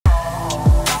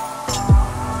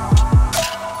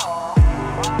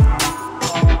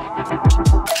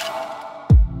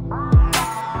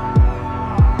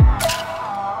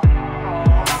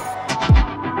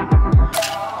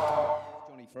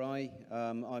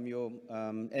I'm your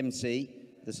MC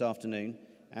this afternoon,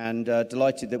 and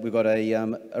delighted that we've got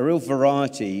a real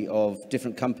variety of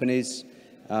different companies,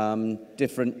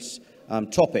 different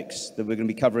topics that we're going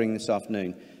to be covering this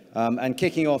afternoon. And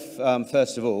kicking off,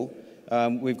 first of all,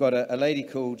 we've got a lady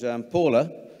called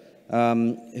Paula,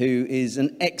 who is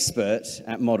an expert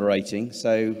at moderating.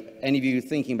 So any of you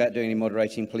thinking about doing any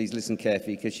moderating, please listen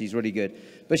carefully because she's really good.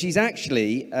 But she's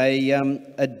actually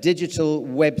a digital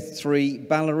Web3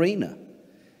 ballerina.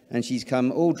 And she's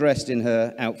come all dressed in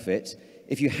her outfit.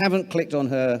 If you haven't clicked on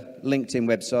her LinkedIn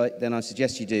website, then I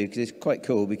suggest you do, because it's quite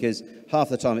cool, because half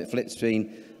the time it flips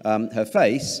between her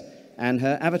face and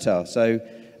her avatar. So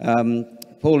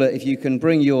Paula, if you can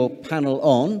bring your panel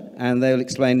on, and they'll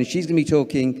explain. And she's going to be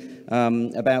talking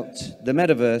about the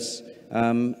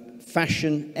metaverse.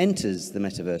 Fashion enters the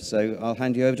metaverse. So I'll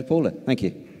hand you over to Paula. Thank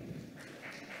you.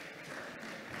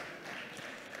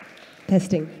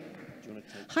 Testing.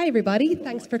 Hi, everybody.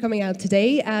 Thanks for coming out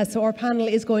today. So our panel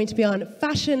is going to be on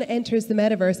Fashion Enters the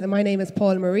Metaverse, and my name is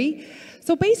Paula Marie.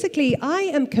 So basically, I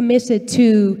am committed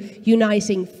to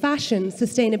uniting fashion,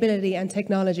 sustainability, and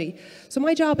technology. So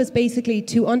my job is basically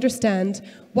to understand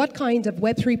what kind of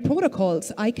Web3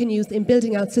 protocols I can use in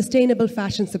building out sustainable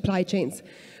fashion supply chains.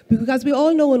 Because we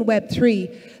all know in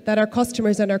Web3 that our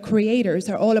customers and our creators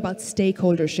are all about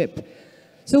stakeholdership.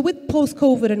 So with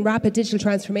post-COVID and rapid digital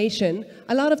transformation,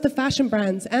 a lot of the fashion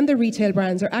brands and the retail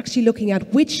brands are actually looking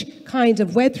at which kind of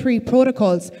Web3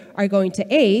 protocols are going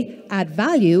to A, add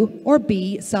value, or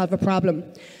B, solve a problem.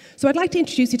 So I'd like to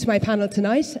introduce you to my panel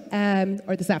tonight,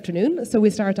 or this afternoon. So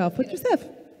we'll start off with yourself.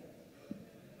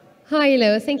 Hi,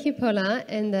 hello. Thank you, Paula,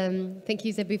 and thank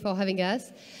you, Zebu, for having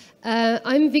us.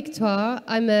 I'm Victoire.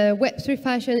 I'm a Web3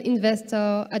 fashion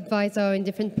investor, advisor in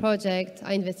different projects.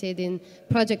 I invested in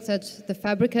projects such as The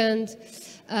Fabricant,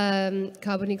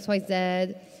 Carbon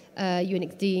XYZ,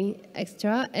 UNXD,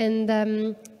 etc.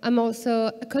 And I'm also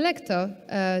a collector,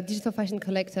 a digital fashion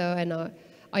collector, and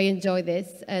I enjoy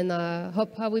this, and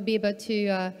hope I will be able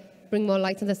to bring more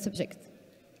light on the subject.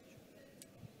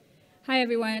 Hi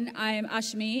everyone, I'm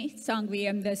Ashumi Sanghvi.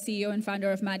 I'm the CEO and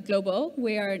founder of Mad Global.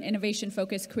 We are an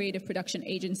innovation-focused creative production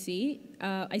agency.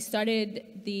 I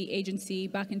started the agency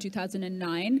back in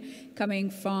 2009, coming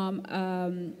from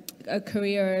a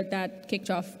career that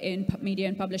kicked off in media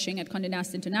and publishing at Condé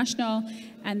Nast International,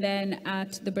 and then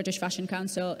at the British Fashion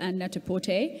Council and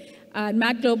Net-a-Porter. At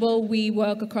Mad Global, we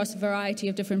work across a variety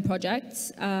of different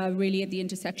projects, really at the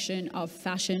intersection of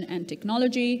fashion and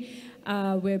technology.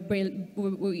 We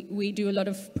do a lot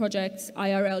of projects,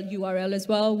 IRL, URL as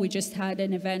well. We just had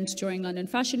an event during London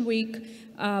Fashion Week,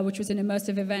 which was an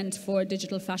immersive event for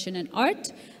digital fashion and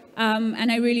art.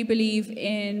 And I really believe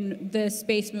in the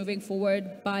space moving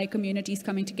forward by communities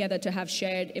coming together to have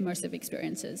shared immersive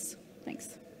experiences.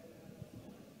 Thanks.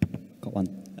 Got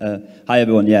one. Hi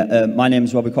everyone, my name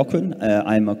is Robbie Cochrane.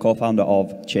 I'm a co-founder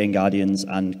of Chain Guardians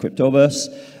and Cryptoverse.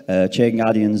 Chain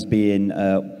Guardians being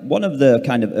one of the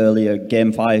kind of earlier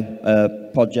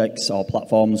GameFi projects or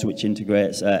platforms which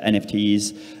integrates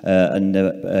NFTs and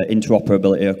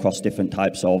interoperability across different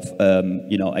types of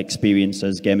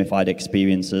experiences, gamified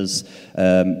experiences,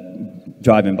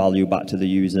 driving value back to the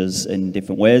users in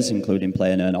different ways, including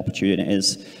play and earn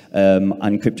opportunities.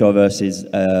 And Cryptoverse is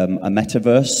a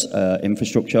metaverse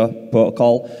infrastructure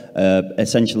protocol,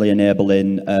 essentially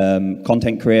enabling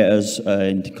content creators,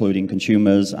 including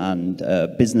consumers and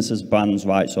businesses, brands,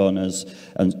 rights owners,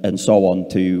 and so on,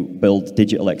 to build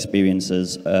digital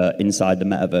experiences inside the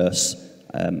metaverse.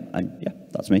 And yeah,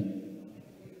 that's me.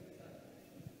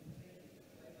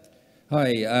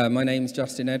 Hi, my name's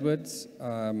Justin Edwards.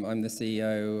 I'm the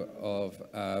CEO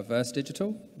of Verse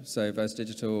Digital. So Verse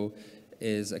Digital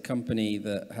is a company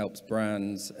that helps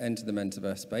brands enter the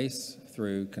metaverse space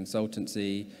through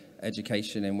consultancy,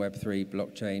 education in Web3,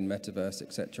 blockchain, metaverse,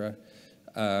 etc.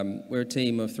 We're a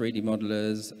team of 3D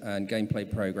modelers and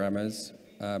gameplay programmers,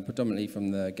 predominantly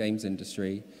from the games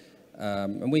industry.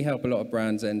 And we help a lot of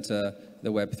brands enter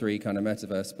the Web3 kind of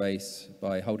metaverse space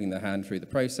by holding their hand through the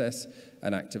process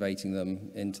and activating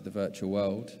them into the virtual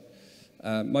world.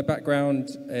 My background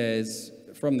is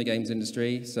from the games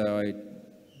industry, so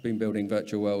I've been building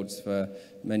virtual worlds for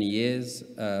many years.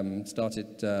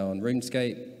 Started on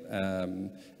RuneScape,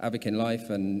 Avakin Life,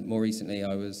 and more recently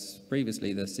I was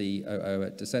previously the COO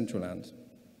at Decentraland.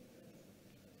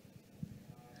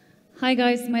 Hi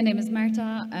guys, my name is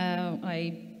Marta.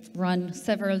 I run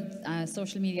several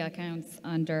social media accounts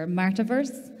under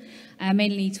MartaVerse,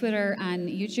 mainly Twitter and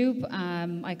YouTube.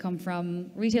 I come from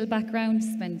retail background,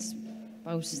 spent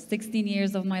about 16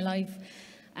 years of my life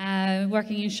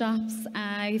working in shops.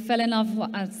 I fell in love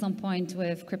at some point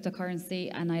with cryptocurrency,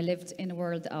 and I lived in a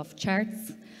world of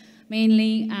charts,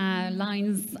 mainly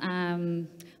lines,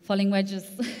 falling wedges.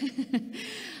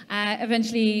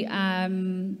 Eventually,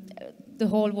 the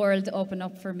whole world opened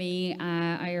up for me.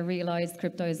 I realized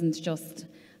crypto isn't just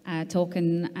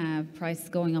token price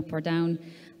going up or down.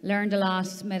 Learned a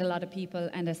lot, met a lot of people,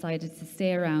 and decided to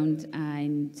stay around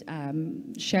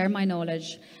and share my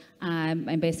knowledge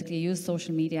and basically use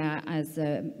social media as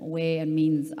a way and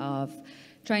means of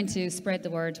trying to spread the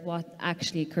word what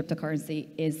actually cryptocurrency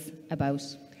is about.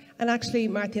 And actually,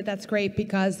 Martha, that's great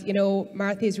because, you know,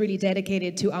 Martha is really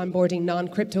dedicated to onboarding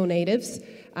non-crypto natives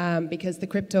because the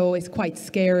crypto is quite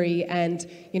scary and,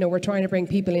 you know, we're trying to bring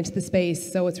people into the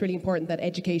space. So it's really important that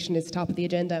education is top of the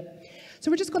agenda. So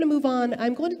we're just going to move on.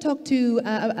 I'm going to talk to,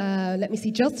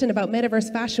 Justin about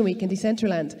Metaverse Fashion Week in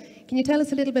Decentraland. Can you tell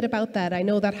us a little bit about that? I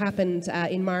know that happened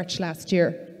in March last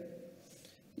year.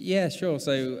 Yeah, sure.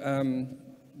 So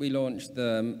we launched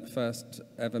the first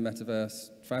ever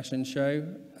Metaverse fashion show.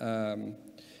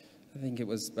 I think it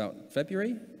was about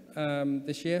February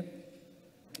this year.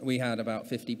 We had about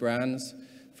 50 brands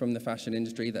from the fashion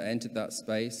industry that entered that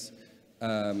space.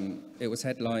 It was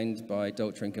headlined by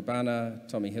Dolce & Gabbana,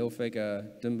 Tommy Hilfiger,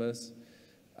 Dumbus,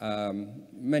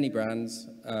 many brands.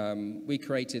 We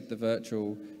created the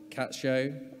virtual cat show.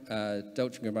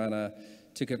 Dolce & Gabbana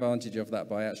took advantage of that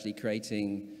by actually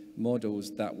creating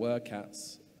models that were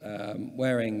cats,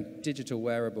 wearing digital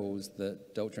wearables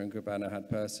that Dolce & Gabbana had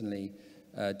personally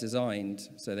designed.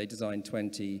 So they designed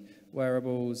 20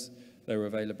 wearables. They were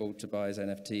available to buy as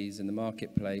NFTs in the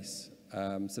marketplace.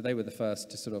 So they were the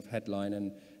first to sort of headline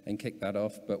and kick that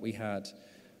off. But we had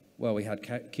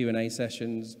Q&A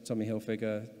sessions. Tommy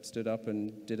Hilfiger stood up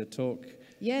and did a talk.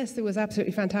 Yes, it was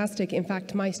absolutely fantastic. In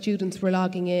fact, my students were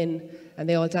logging in and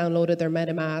they all downloaded their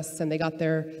MetaMasks and they got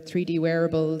their 3D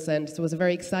wearables, and so it was a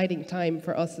very exciting time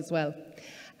for us as well.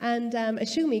 And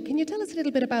Ashumi, can you tell us a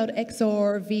little bit about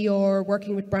XR, VR,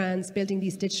 working with brands, building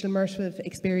these digital immersive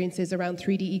experiences around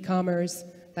 3D e-commerce,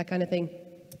 that kind of thing?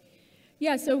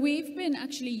 Yeah, so we've been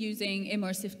actually using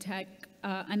immersive tech,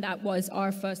 and that was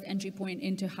our first entry point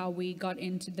into how we got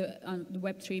into the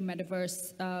Web3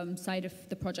 Metaverse side of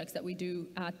the projects that we do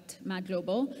at Mad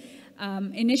Global.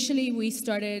 Initially, we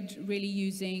started really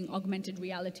using augmented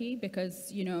reality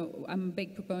because, you know, I'm a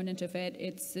big proponent of it.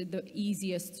 It's the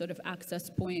easiest sort of access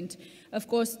point. Of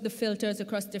course, the filters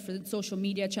across different social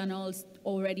media channels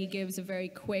already gives a very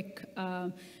quick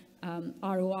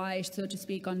ROI, so to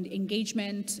speak, on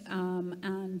engagement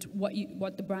and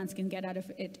what the brands can get out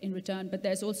of it in return. But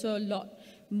there's also a lot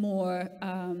more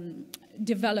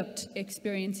developed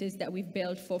experiences that we've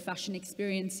built for fashion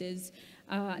experiences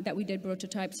that we did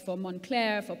prototypes for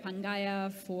Moncler, for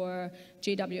Pangaea, for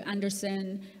JW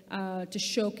Anderson, to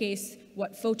showcase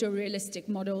what photorealistic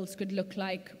models could look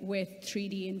like with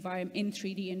 3D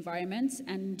environments.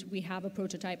 And we have a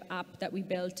prototype app that we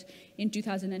built in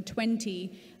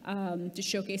 2020 to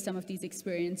showcase some of these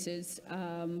experiences,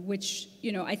 which,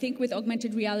 you know, I think with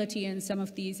augmented reality and some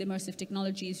of these immersive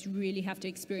technologies, you really have to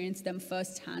experience them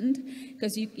firsthand.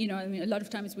 Because, you know, I mean, a lot of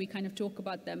times we kind of talk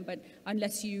about them, but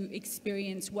unless you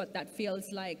experience what that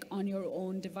feels like on your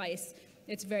own device,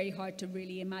 it's very hard to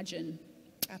really imagine.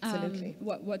 Absolutely.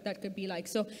 What that could be like.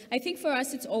 So I think for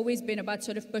us, it's always been about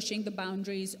sort of pushing the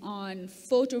boundaries on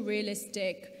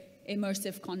photorealistic,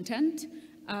 immersive content,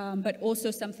 but also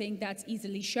something that's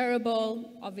easily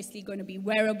shareable, obviously going to be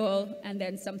wearable, and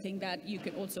then something that you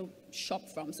can also shop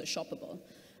from, so shoppable.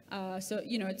 So,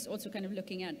 you know, it's also kind of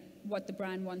looking at what the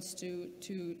brand wants to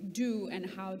do and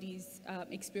how these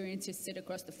experiences sit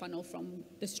across the funnel from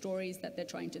the stories that they're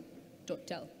trying to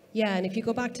tell. Yeah, and if you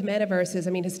go back to metaverses, I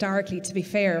mean, historically, to be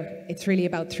fair, it's really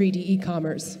about 3D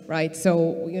e-commerce, right?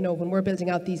 So, you know, when we're building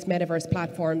out these metaverse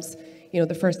platforms, you know,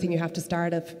 the first thing you have to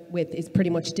start with is pretty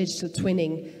much digital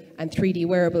twinning and 3D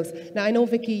wearables. Now, I know,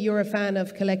 Vicky, you're a fan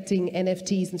of collecting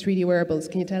NFTs and 3D wearables.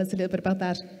 Can you tell us a little bit about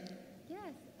that?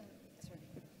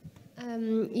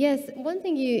 Yes, one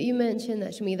thing you mentioned,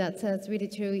 Ashumi, that's really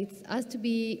true. It has to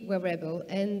be wearable.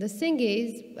 And the thing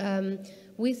is,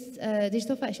 with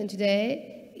digital fashion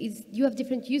today, is you have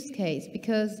different use case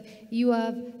because you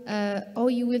have, or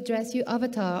you will dress your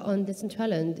avatar on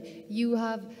Decentraland. You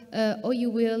have, or you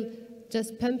will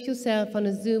just pump yourself on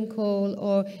a Zoom call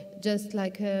or just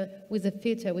like with a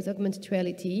filter, with augmented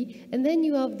reality. And then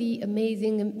you have the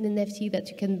amazing NFT that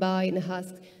you can buy and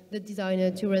ask the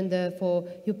designer to render for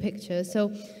your picture.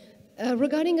 So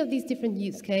regarding of these different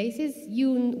use cases,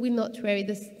 you will not wear it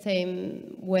the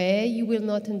same way, you will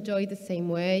not enjoy the same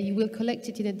way, you will collect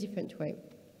it in a different way.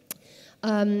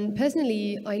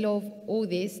 Personally, I love all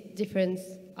these different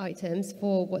items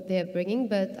for what they're bringing,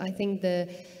 but I think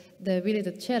really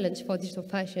the challenge for digital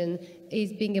fashion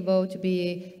is being able to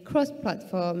be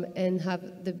cross-platform and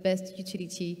have the best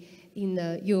utility in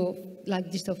your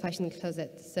digital fashion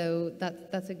closet. So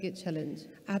that's a good challenge.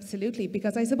 Absolutely,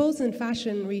 because I suppose in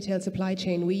fashion retail supply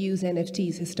chain, we use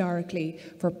NFTs historically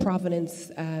for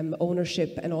provenance,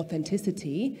 ownership and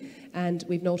authenticity. And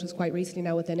we've noticed quite recently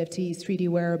now with NFTs, 3D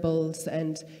wearables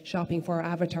and shopping for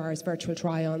avatars, virtual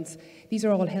try-ons. These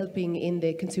are all helping in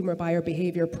the consumer buyer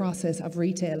behavior process of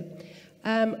retail.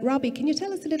 Robbie, can you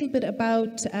tell us a little bit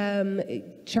about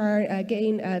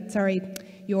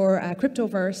your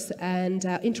Cryptoverse and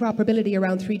interoperability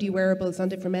around 3D wearables on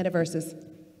different metaverses?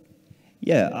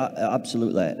 Yeah,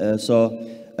 absolutely.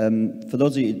 For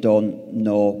those of you who don't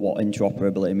know what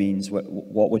interoperability means,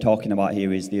 what we're talking about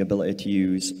here is the ability to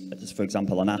use, for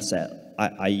example, an asset,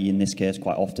 i.e. in this case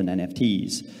quite often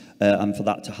NFTs, and for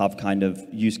that to have kind of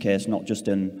use case not just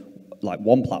in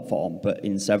one platform, but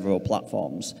in several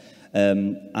platforms.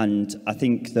 And I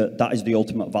think that is the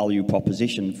ultimate value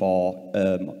proposition for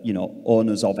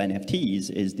owners of NFTs,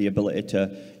 is the ability to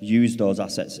use those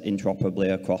assets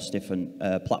interoperably across different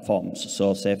platforms.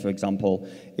 So say, for example,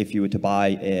 if you were to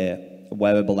buy a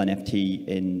wearable NFT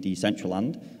in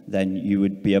Decentraland, then you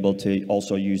would be able to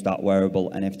also use that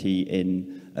wearable NFT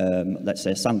in, let's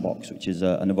say, Sandbox, which is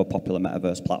another popular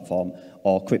metaverse platform,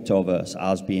 or Cryptoverse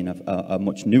as being a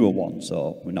much newer one.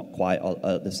 So we're not quite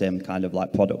at the same kind of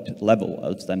product level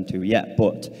as them two yet.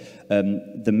 But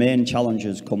the main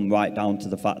challenges come right down to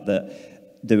the fact that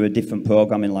there are different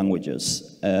programming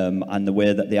languages, and the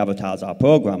way that the avatars are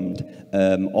programmed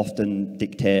often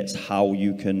dictates how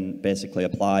you can basically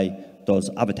apply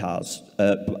those avatars,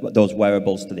 those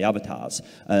wearables to the avatars.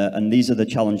 And these are the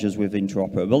challenges with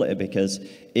interoperability, because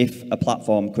if a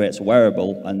platform creates a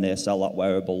wearable and they sell that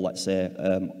wearable, let's say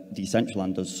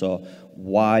Decentraland does so,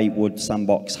 why would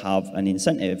Sandbox have an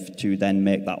incentive to then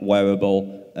make that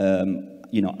wearable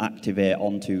activate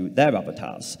onto their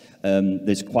avatars?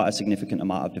 There's quite a significant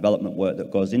amount of development work that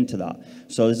goes into that.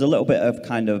 So there's a little bit of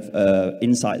kind of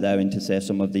insight there into, say,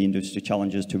 some of the industry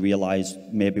challenges to realize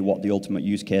maybe what the ultimate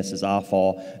use cases are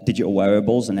for digital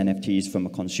wearables and NFTs from a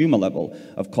consumer level.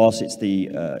 Of course, it's the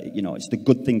it's the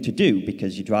good thing to do,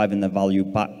 because you're driving the value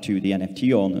back to the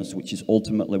NFT owners, which is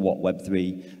ultimately what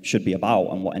Web3 should be about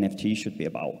and what NFTs should be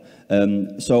about.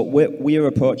 So we are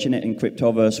approaching it in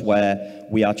Cryptoverse where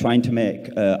we are trying to make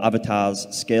avatars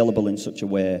scalable in such a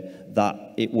way that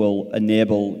it will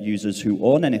enable users who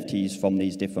own NFTs from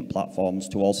these different platforms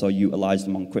to also utilize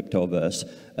them on Cryptoverse.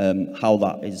 How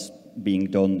that is being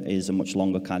done is a much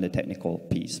longer kind of technical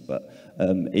piece, but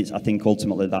I think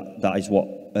ultimately that is what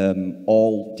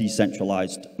all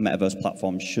decentralized metaverse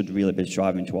platforms should really be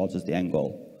striving towards as the end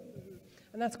goal.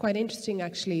 And that's quite interesting,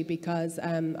 actually, because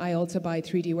I also buy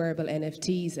 3D wearable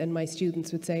NFTs, and my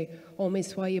students would say, "Oh,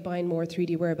 Miss, why are you buying more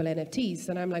 3D wearable NFTs?"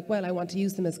 And I'm like, well, I want to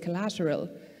use them as collateral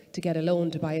to get a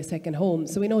loan to buy a second home.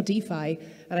 So we know DeFi,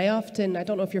 and I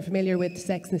don't know if you're familiar with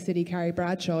Sex and the City, Carrie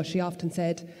Bradshaw, she often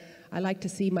said, "I like to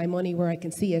see my money where I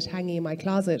can see it, hanging in my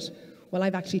closet." Well,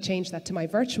 I've actually changed that to my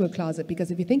virtual closet,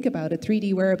 because if you think about it,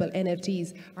 3D wearable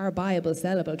NFTs are buyable,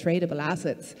 sellable, tradable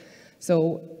assets.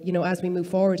 So, as we move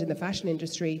forward in the fashion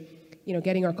industry,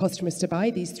 getting our customers to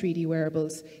buy these 3D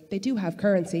wearables, they do have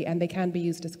currency and they can be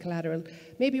used as collateral.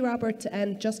 Maybe Robert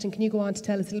and Justin, can you go on to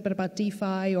tell us a little bit about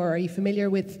DeFi, or are you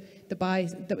familiar with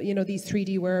these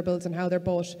 3D wearables and how they're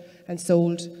bought and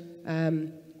sold?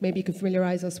 Maybe you can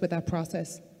familiarize us with that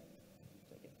process.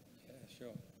 Yeah,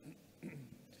 sure.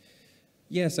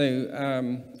 Yeah, so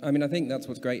I think that's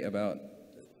what's great about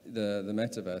the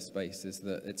metaverse space, is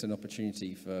that it's an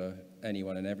opportunity for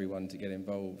anyone and everyone to get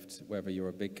involved, whether you're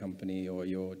a big company or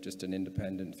you're just an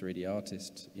independent 3D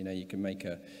artist. You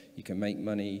can make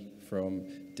money from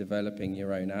developing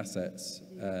your own assets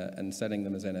and selling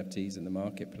them as NFTs in the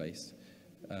marketplace.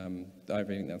 I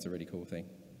think that's a really cool thing.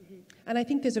 And I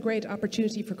think there's a great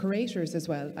opportunity for creators as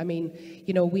well. I mean,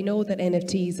 we know that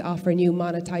NFTs offer new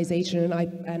monetization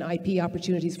and IP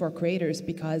opportunities for creators,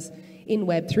 because in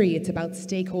Web3, it's about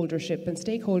stakeholdership, and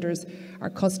stakeholders are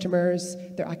customers,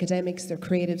 they're academics, they're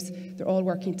creatives, they're all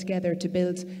working together to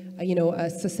build, a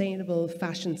sustainable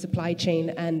fashion supply chain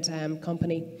and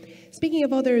company. Speaking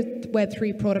of other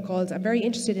Web3 protocols, I'm very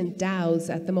interested in DAOs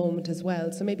at the moment as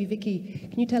well. So maybe Vicky,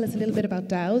 can you tell us a little bit about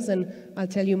DAOs, and I'll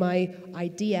tell you my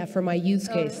idea for my use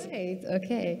case. All right,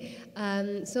 okay.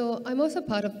 So I'm also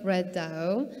part of Red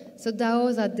DAO. So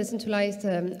DAOs are decentralized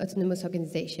autonomous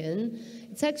organization.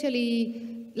 It's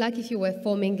actually like if you were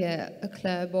forming a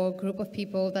club or a group of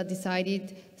people that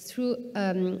decided through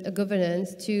a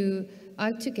governance to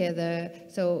act together.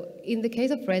 So in the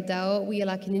case of Red DAO, we are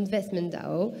like an investment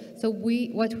DAO. So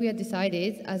what we have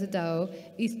decided as a DAO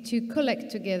is to collect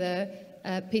together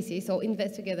pieces or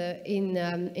invest together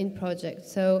in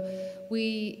projects. So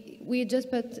we just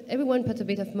everyone put a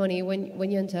bit of money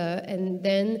when you enter, and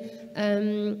then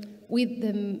with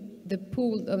the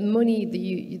pool of money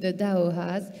the DAO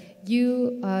has,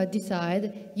 you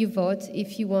decide, you vote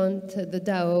if you want the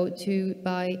DAO to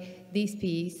buy this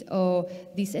piece or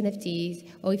these NFTs,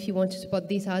 or if you want to support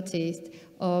this artist.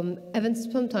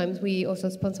 Events, sometimes we also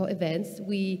sponsor events.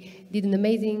 We did an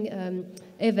amazing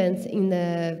event in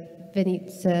the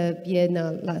Venice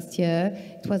Biennale last year.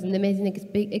 It was an amazing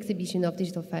big exhibition of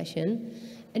digital fashion.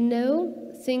 And now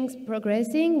things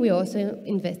progressing, we're also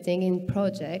investing in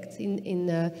projects,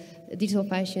 in digital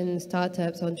fashion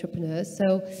startups, entrepreneurs.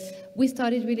 So we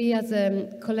started really as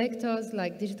collectors,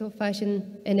 like digital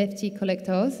fashion NFT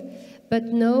collectors, but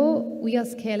now we are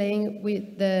scaling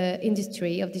with the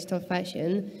industry of digital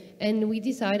fashion, and we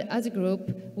decide as a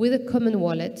group with a common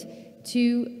wallet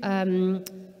to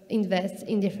invest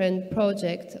in different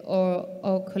projects or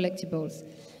collectibles.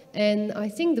 And I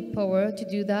think the power to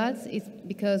do that is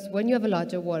because when you have a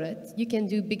larger wallet, you can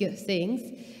do bigger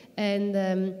things. And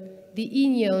the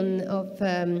union of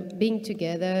being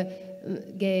together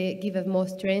give us more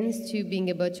strength to being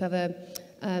able to have a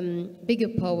bigger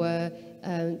power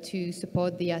to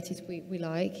support the artists we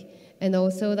like. And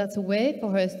also that's a way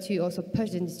for us to also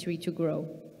push the industry to grow.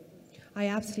 I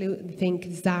absolutely think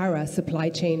Zara supply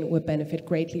chain would benefit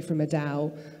greatly from a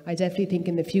DAO. I definitely think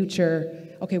in the future,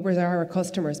 okay, we're Zara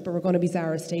customers, but we're going to be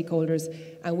Zara stakeholders,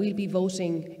 and we'll be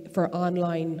voting for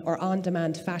online or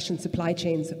on-demand fashion supply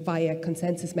chains via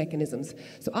consensus mechanisms.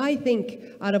 So I think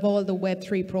out of all the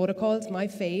Web3 protocols, my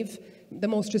fave, the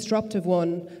most disruptive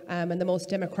one and the most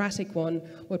democratic one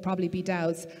would probably be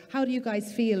DAOs. How do you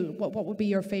guys feel? What would be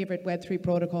your favorite Web3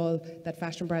 protocol that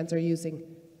fashion brands are using?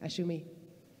 Ashumi?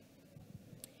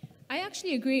 I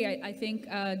actually agree. I think,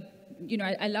 you know,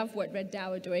 I love what Red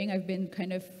DAO are doing. I've been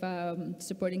kind of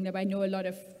supporting them. I know a lot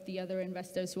of the other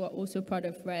investors who are also part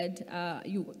of Red.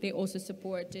 They also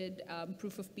supported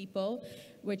Proof of People,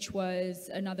 which was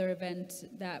another event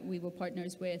that we were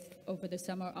partners with over the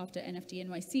summer after NFT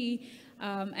NYC.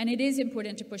 And it is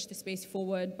important to push the space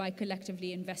forward by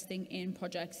collectively investing in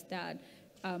projects that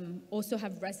also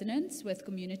have resonance with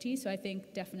communities. So I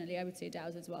think definitely I would say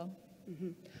DAOs as well.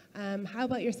 Mm-hmm. How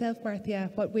about yourself,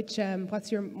 Marta?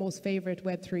 What's your most favorite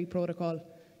Web3 protocol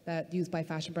that used by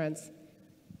fashion brands?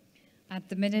 At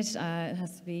the minute, it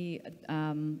has to be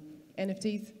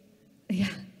NFTs. Yeah,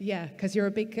 yeah, because you're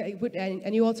a big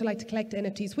and you also like to collect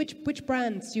NFTs. Which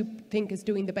brands do you think is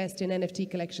doing the best in NFT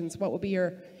collections? What would be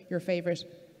your favorite?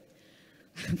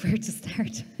 Where to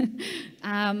start?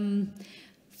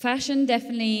 Fashion,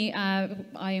 definitely.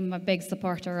 I'm a big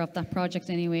supporter of that project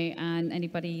anyway, and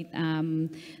anybody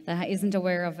that isn't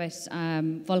aware of it,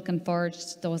 Vulcan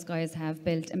Forged, those guys have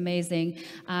built amazing.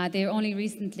 They only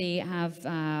recently have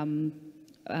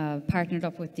partnered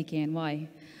up with DKNY.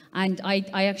 And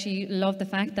I actually love the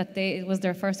fact that it was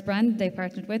their first brand they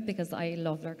partnered with, because I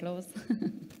love their clothes.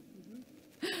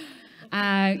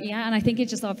 Yeah, and I think it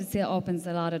just obviously opens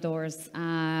a lot of doors.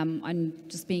 And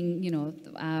just being, you know,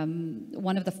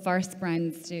 one of the first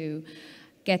brands to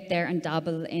get there and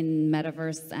dabble in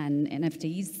metaverse and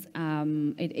NFTs,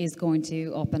 it is going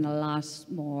to open a lot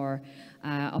more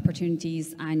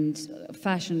opportunities, and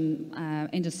fashion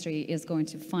industry is going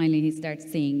to finally start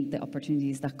seeing the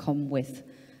opportunities that come with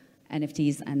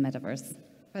NFTs and metaverse.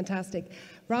 Fantastic.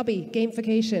 Robbie,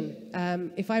 gamification.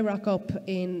 If I rock up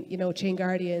in, you know, Chain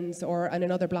Guardians or in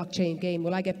another blockchain game,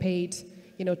 will I get paid,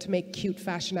 you know, to make cute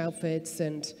fashion outfits?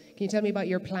 And can you tell me about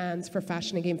your plans for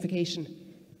fashion and gamification?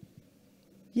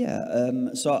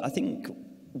 Yeah, so I think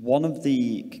one of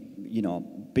the, you know,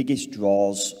 biggest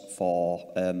draws for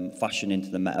fashion into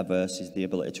the metaverse is the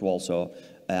ability to also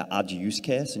add use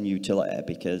case and utility,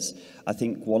 because I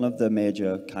think one of the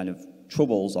major kind of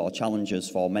troubles or challenges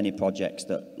for many projects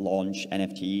that launch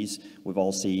NFTs, we've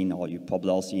all seen, or you've probably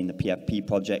all seen the PFP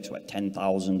projects where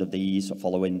 10,000 of these are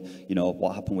following, you know,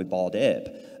 what happened with Bored Ape,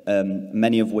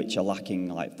 many of which are lacking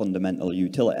like fundamental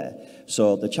utility.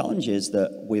 So the challenge is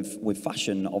that with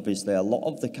fashion, obviously a lot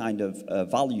of the kind of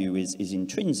value is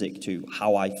intrinsic to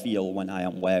how I feel when I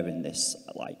am wearing this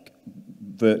like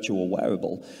virtual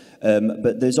wearable.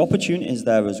 But there's opportunities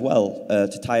there as well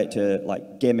to tie it to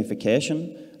like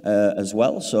gamification as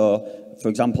well. So, for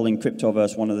example, in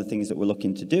Cryptoverse, one of the things that we're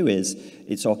looking to do is,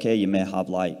 it's okay, you may have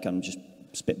like, I'm just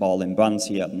spitballing brands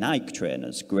here, Nike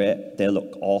trainers, great, they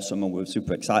look awesome and we're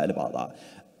super excited about that.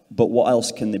 But what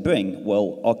else can they bring?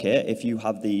 Well, okay, if you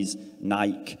have these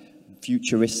Nike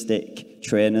futuristic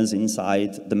trainers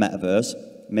inside the metaverse.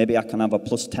 Maybe I can have a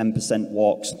plus 10%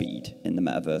 walk speed in the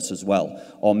metaverse as well.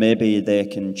 Or maybe they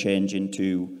can change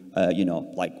into, you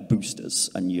know, like boosters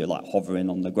and you're like hovering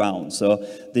on the ground. So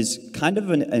there's kind of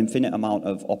an infinite amount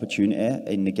of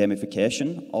opportunity in the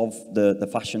gamification of the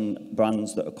fashion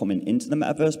brands that are coming into the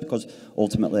metaverse, because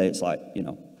ultimately it's like, you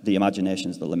know, the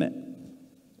imagination's the limit.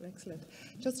 Excellent.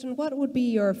 Justin, what would be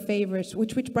your favorite,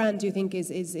 which brand do you think has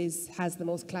the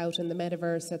most clout in the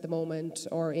metaverse at the moment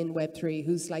or in Web3?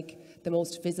 Who's like the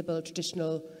most visible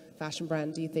traditional fashion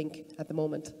brand, do you think, at the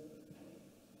moment?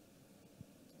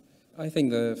 I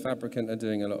think the Fabricant are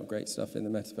doing a lot of great stuff in the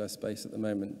metaverse space at the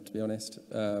moment, to be honest.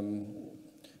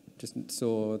 Just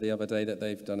saw the other day that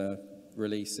they've done a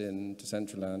release in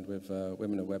Decentraland with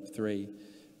Women of Web3.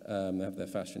 They have their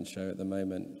fashion show at the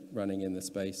moment running in the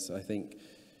space. I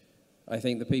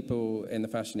think the people in the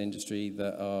fashion industry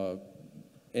that are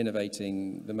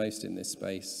innovating the most in this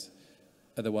space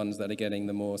are the ones that are getting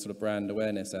the more sort of brand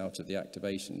awareness out of the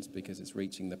activations, because it's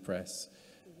reaching the press.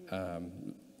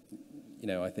 You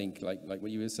know, I think like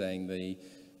what you were saying, the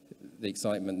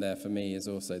excitement there for me is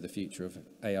also the future of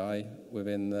AI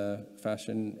within the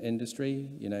fashion industry.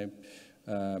 You know,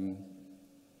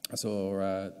 I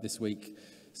saw this week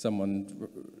someone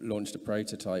launched a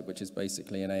prototype which is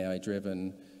basically an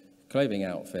AI-driven clothing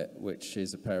outfit, which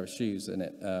is a pair of shoes, and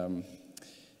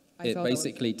it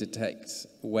basically detects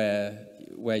where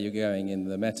you're going in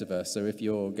the metaverse. So if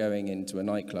you're going into a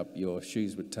nightclub, your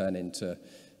shoes would turn into,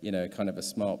 you know, kind of a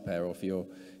smart pair. Or if you're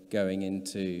going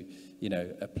into, you know,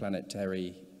 a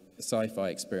planetary sci-fi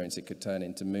experience, it could turn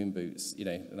into moon boots, you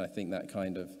know. And I think that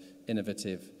kind of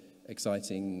innovative,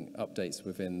 exciting updates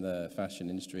within the fashion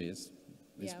industry is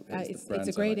it's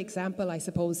a great example, I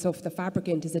suppose. So if the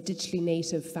Fabricant is a digitally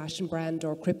native fashion brand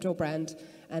or crypto brand,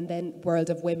 and then World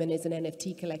of Women is an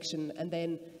NFT collection, and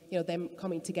then, you know, them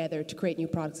coming together to create new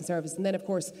products and services. And then, of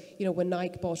course, you know, when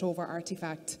Nike bought over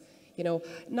Artifact, you know,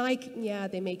 Nike, yeah,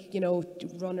 they make, you know,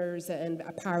 runners and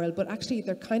apparel, but actually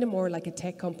they're kind of more like a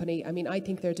tech company. I mean, I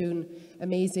think they're doing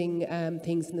amazing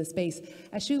things in the space.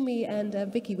 Ashumi and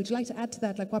Vicky, would you like to add to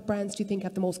that? Like, what brands do you think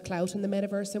have the most clout in the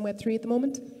metaverse and Web3 at the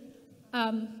moment?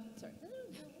 Sorry.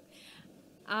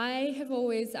 I have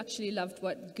always actually loved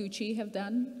what Gucci have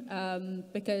done,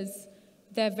 because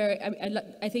they're very,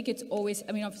 I think it's always,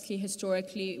 I mean, obviously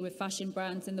historically with fashion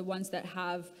brands, and the ones that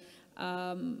have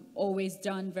always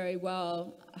done very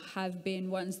well have been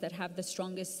ones that have the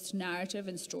strongest narrative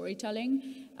and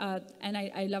storytelling. And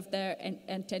I love their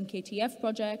N10KTF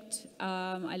project.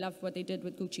 I love what they did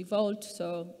with Gucci Vault.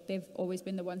 So they've always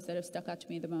been the ones that have stuck out to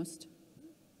me the most.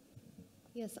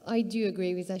 Yes, I do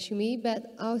agree with Ashumi,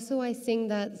 but also I think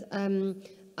that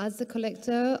as a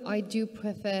collector, I do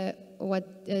prefer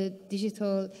what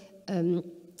digital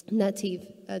native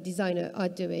designers are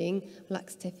doing,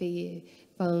 like Steffi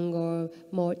Fang or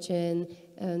Morchen,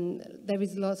 and there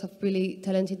is lots of really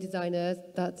talented designers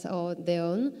that are their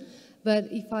own.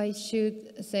 But if I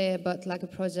should say about like a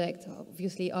project,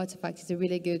 obviously Artifact is a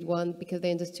really good one because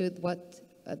they understood what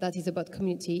that is about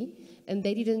community. And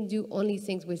they didn't do only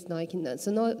things with Nike.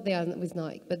 So no, they are not with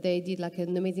Nike, but they did like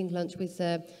an amazing launch with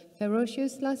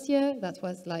Ferocious last year. That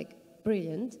was like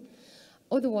brilliant.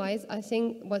 Otherwise, I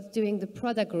think what's doing the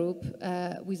Prada group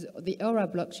with the Aura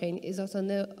blockchain is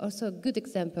also a good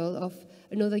example of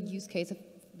another use case of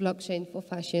blockchain for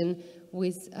fashion,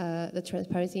 with the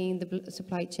transparency in the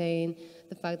supply chain,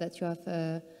 the fact that you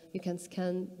have you can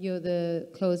scan the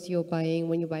clothes you're buying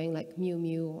when you're buying like Miu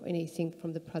Miu or anything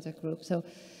from the Prada group. So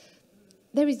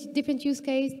there is different use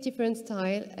case, different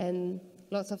style, and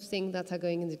lots of things that are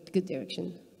going in the good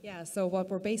direction. Yeah, so what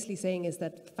we're basically saying is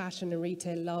that fashion and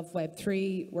retail love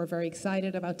Web3. We're very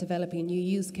excited about developing new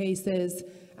use cases.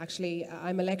 Actually,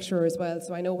 I'm a lecturer as well,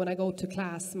 so I know when I go to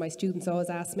class, my students always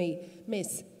ask me,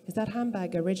 Miss, is that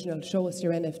handbag original? Show us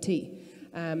your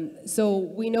NFT. So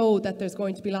we know that there's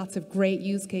going to be lots of great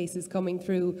use cases coming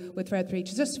through with Web3.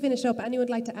 Just to finish up, anyone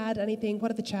like to add anything?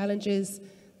 What are the challenges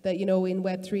that, you know, in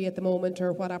Web3 at the moment,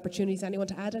 or what opportunities? Anyone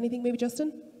to add anything, maybe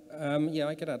Justin? Yeah,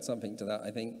 I could add something to that.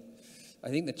 I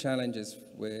think the challenges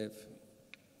with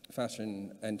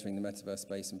fashion entering the metaverse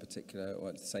space in particular, or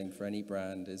it's the same for any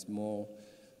brand, is more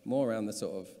around the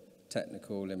sort of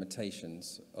technical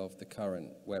limitations of the current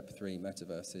Web3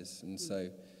 metaverses. And so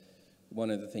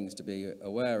one of the things to be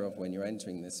aware of when you're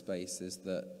entering this space is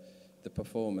that the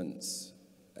performance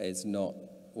is not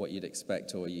what you'd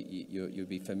expect or you'd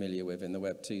be familiar with in the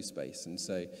Web 2 space. And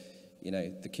so, you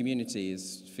know, the community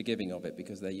is forgiving of it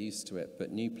because they're used to it,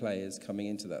 but new players coming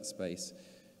into that space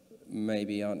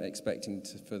maybe aren't expecting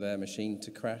for their machine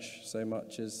to crash so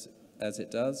much as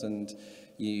it does. And,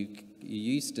 you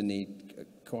used to need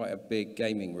quite a big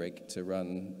gaming rig to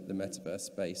run the metaverse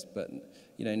space, but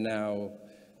now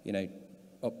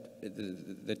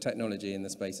the technology in the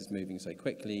space is moving so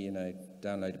quickly.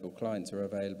 Downloadable clients are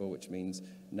available, which means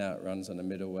now it runs on a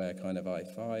middleware kind of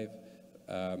i5.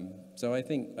 So I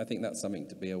think that's something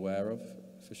to be aware of,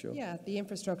 for sure. Yeah, the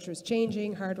infrastructure is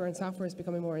changing, hardware and software is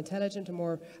becoming more intelligent and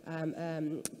more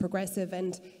progressive,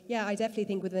 and yeah, I definitely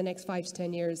think within the next 5 to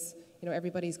 10 years,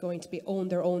 everybody's going to own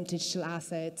their own digital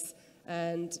assets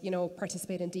and,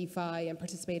 participate in DeFi and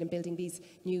participate in building these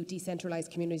new decentralized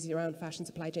communities around fashion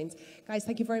supply chains. Guys,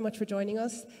 thank you very much for joining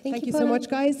us. Thank you so much,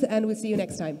 guys, and we'll see you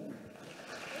next time.